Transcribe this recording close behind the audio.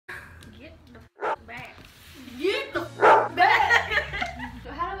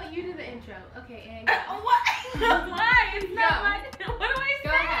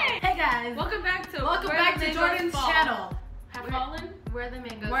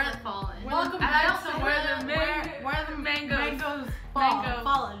have fallen. Welcome back to where the mangoes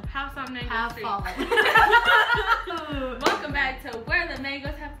fallen. House on Mango Have Street. fallen. Welcome back to where the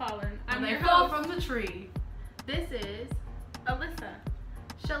mangoes have fallen. I'm They your fell host. from the tree. This is Alyssa.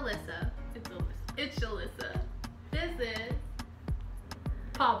 Shalyssa. It's Alyssa. It's Shalyssa. This is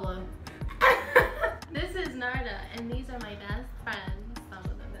Pablo. this is Narda, and these are my best friends. Some of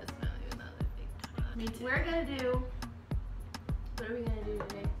them best friends, another big. Me too. We're gonna do. What are we gonna do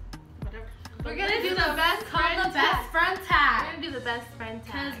today? Whatever. We're gonna do the best friend tag. We're gonna do the best friend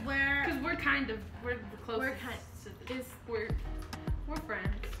tag. Because we're the closest. We're friends.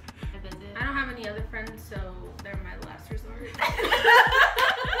 I don't have any other friends, so they're my last resort.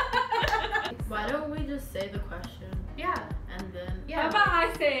 Why don't we just say the question? Yeah. And then Yeah. How about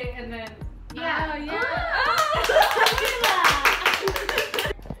I say it and then? Yeah. Oh, yeah.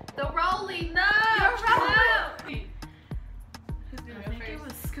 Oh. The rolling. No. You're rolling. I think it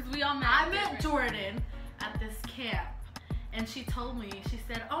was because we all met. I met Jordan at this camp, and she told me, she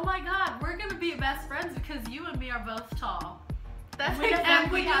said, "Oh my God, we're gonna be best friends because you and me are both tall." That's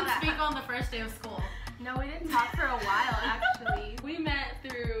And we didn't speak on the first day of school. No, we didn't talk for a while actually. We met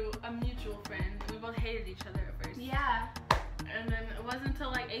through a mutual friend. We both hated each other at first. Yeah. And then it wasn't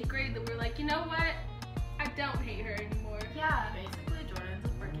until like 8th grade that we were like, you know what? I don't hate her anymore. Yeah. Basically, Jordan's a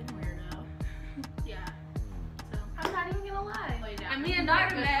freaking weirdo. Yeah. So I'm not even gonna lie. lay down. And me and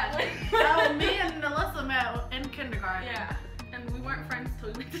Narda met. Oh, me and Alyssa met in kindergarten. Yeah. And we weren't friends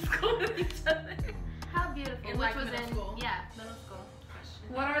till we went to school with each other. How beautiful. In, Which like, was middle in school. Yeah, middle school.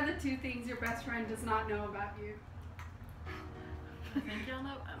 What are the 2 things your best friend does not know about you? I think you'll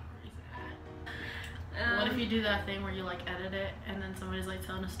know. What if you do that thing where you like edit it and then somebody's like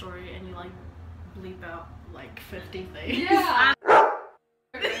telling a story and you like bleep out like 50 things? Yeah.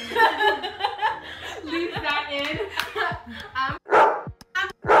 Leave that in.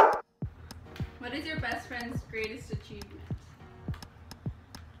 What is your best friend's greatest achievement?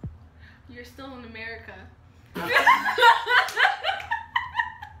 You're still in America.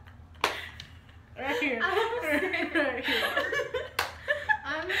 Right here. Right here.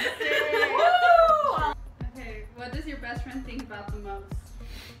 I'm serious. Okay, what does your best friend think about the most?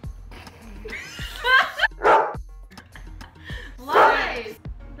 Lies.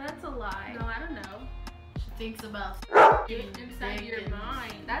 That's a lie. No, I don't know. She thinks about Inside your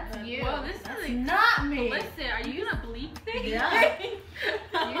mind. That's you. Well, Well, this that's is not me. Listen, are you gonna bleep things? Yeah.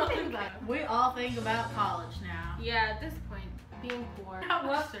 You think about it. We all think about college now. Yeah, at this point, being poor.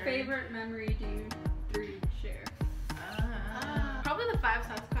 What Sure. favorite memory do you 3 share? Probably the 5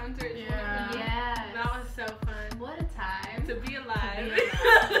 South concert. Yeah. Yes. That was so fun. What a time. To be alive.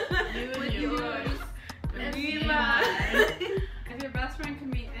 You and With yours. And Me me and mine. If your best friend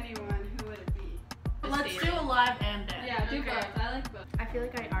could meet anyone, who would it be? Let's do alive and dead. Yeah, do Okay. both. I like both. I feel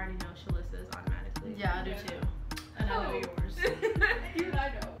like I already know Shalyssa's automatically. Yeah, I do too. And I know yours. Even I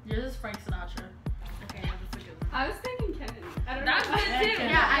know. Yours is Frank Sinatra. Okay, that's a good one. I was thinking Kennedy. I don't That's know. good too. Okay.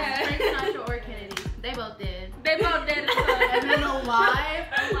 Yeah, I Yeah. Frank Sinatra or Kennedy. They both did. They both did. And then alive.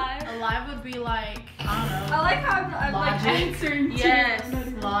 Alive. Alive would be like, I don't know. I like how I'm like Logic. answering. Yes.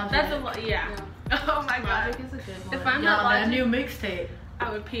 Logic. That's a lot. Yeah. Oh my god. Logic is a good one. If I'm Yo, not that Logic- new mixtape.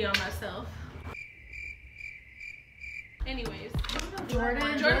 I would pee on myself. Anyways. Jordan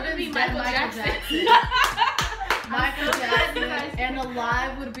would be dead Michael Jackson. Michael so glad you Jackson. guys- And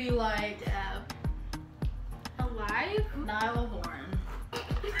alive would be like Alive? Niall Horan.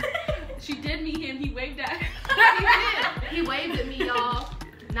 She did meet him. He waved at her. He did. He waved at me, y'all.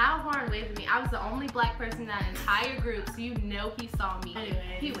 Niall Horan waved at me. I was the only black person in that entire group, so you know he saw me.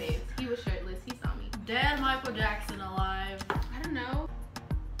 Anyways. He waved. He was shirtless. He saw me. Dead Michael Jackson alive. I don't know.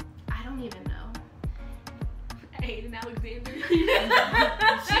 I don't even know. Aiden Alexander.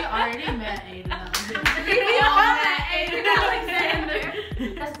 She already met Aiden Alexander. We all met Aiden Alexander.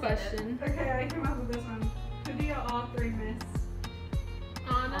 Next question. Okay, I came up with this one. Who do you all 3 miss?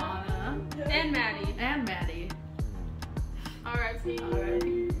 Anna Anna. and Maddie. And Maddie. R.I.P.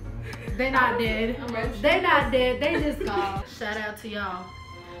 Alright. They not dead. They not dead. They just gone. Shout out to y'all.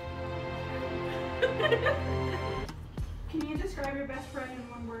 Can you describe your best friend in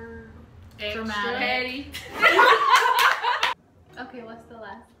 1 word? Extra Dramatic. petty. Okay, what's the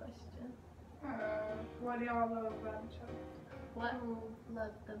last question? What do y'all love about each other? What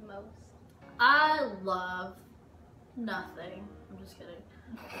love the most? I love nothing. I'm just kidding.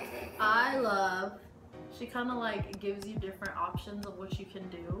 I love, she kind of like gives you different options of what you can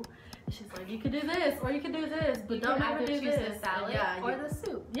do. She's like, you could do this or you could do this, but You don't can ever either do choose this. the salad Yeah, or the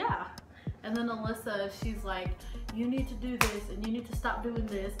soup. Yeah. And then Alyssa, she's like, you need to do this and you need to stop doing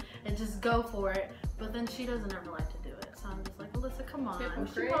this and just go for it. But then she doesn't ever like to do it. So I'm just like, Alyssa, come on. Hypocrite.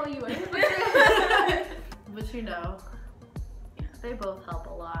 She call you a But you know, they both help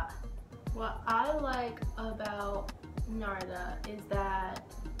a lot. What I like about Narda is that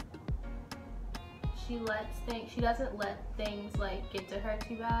she doesn't let things like get to her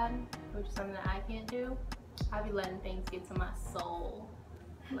too bad, which is something that I can't do. I be letting things get to my soul.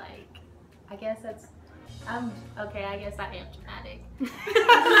 Like, I guess I am dramatic.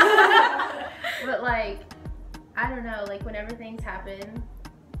 But like, I don't know, like whenever things happen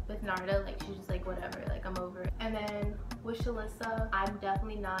with Narda, like she's just like, whatever, like I'm over it. And then with Shalyssa, I'm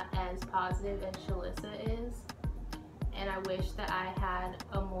definitely not as positive as Shalyssa is. And I wish that I had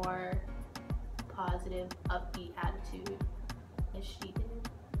a more positive, upbeat attitude as she did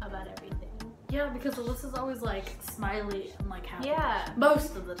about everything. Yeah, because Alyssa's always like smiley and like happy. Yeah.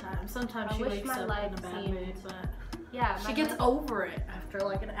 Most of the time. Sometimes I she wish wakes my up life in a bad seemed- mood, but Yeah, she gets over it after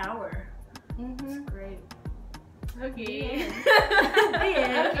like an hour. It's great. Okay.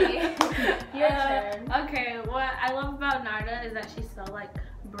 Okay. Your turn. Okay, what I love about Narda is that she's so like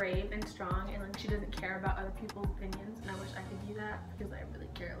brave and strong, and like she doesn't care about other people's opinions, and I wish I could do that because I really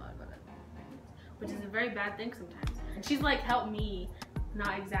care a lot about other people's opinions, which is a very bad thing sometimes. And she's like helped me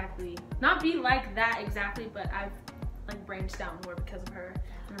not be like that exactly, but I've like branched out more because of her,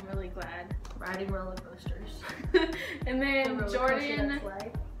 and I'm really glad. Riding roller coasters. And then The roller coaster Jordan, that's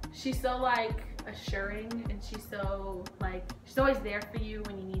life. she's so like assuring, and she's so like, she's always there for you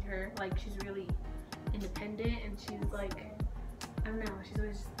when you need her. Like she's really independent, and she's like, I don't know, she's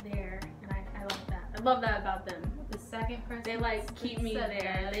always there, and I love that. I love that about them. The second person. They like keep me said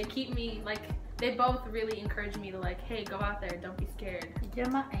there. that. They keep me like, they both really encourage me to like, hey, go out there, don't be scared. You're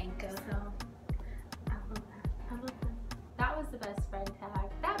my anchor. So I love that. I love them. That was the best friend tag.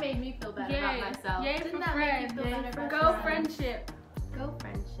 That made me feel better about myself. Yay Didn't for that friends. make you feel better about Go yourself? friendship. Go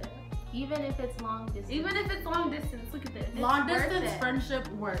friendship. Even if it's long distance. Even if it's long distance, look at this. Long worth distance it. friendship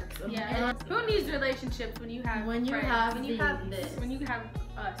works. Yeah. Who needs relationships when you have When you friends? have when you have these. this. When you have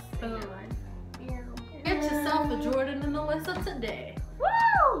us in your Boom. life. Get yourself a Jordan and Alyssa today.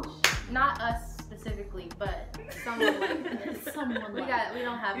 Woo! Not us specifically, but someone like this. Someone We like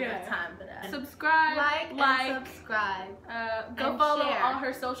don't have Yeah. enough time for that. Subscribe, and subscribe. go and follow share. all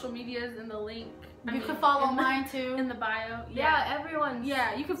her social medias in the link. You can follow in the- mine too. in the bio. Yeah, everyone's.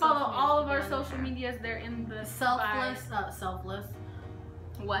 Yeah, you can follow social all of our media. social medias. They're in the Selfless. Selfless.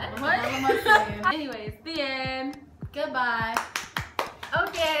 What? What? What am I saying? Anyways, the end. Goodbye.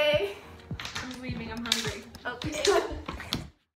 Okay.